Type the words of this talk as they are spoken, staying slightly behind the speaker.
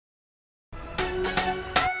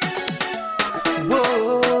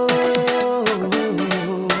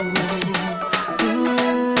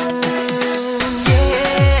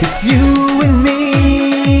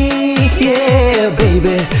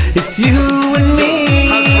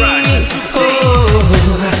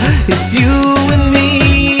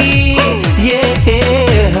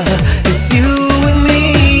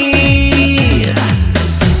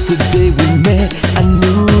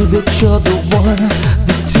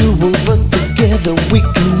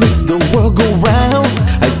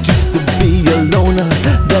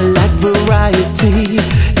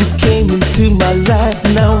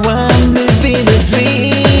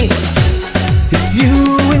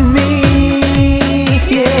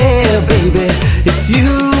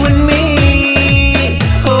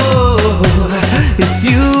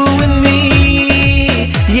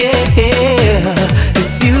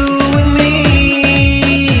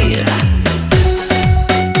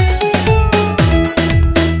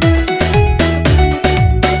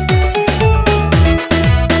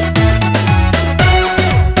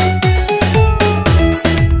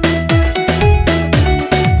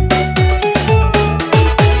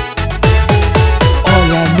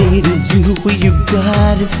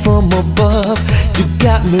light is from above. You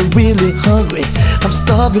got me really hungry, I'm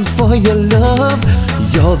starving for your love.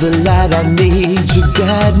 You're the light I need, you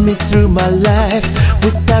guide me through my life.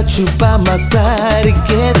 Without you by my side, it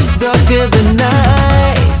gets darker than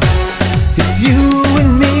night. It's you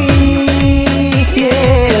and me,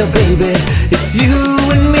 yeah baby, it's you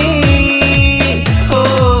and me.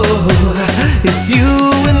 Oh, it's you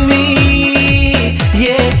and me,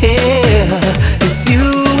 yeah, it's you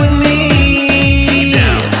and me.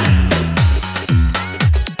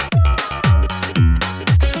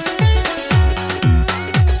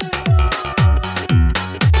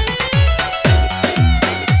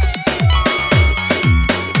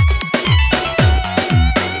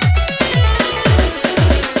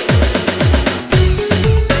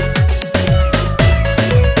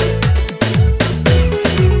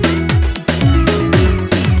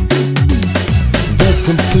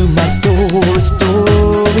 Welcome to my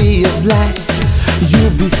story of life.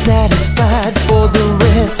 You'll be satisfied for the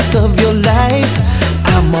rest of your life.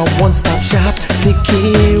 I'm a one-stop shop, take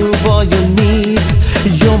care of all your needs.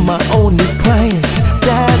 You're my only client,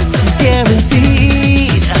 that's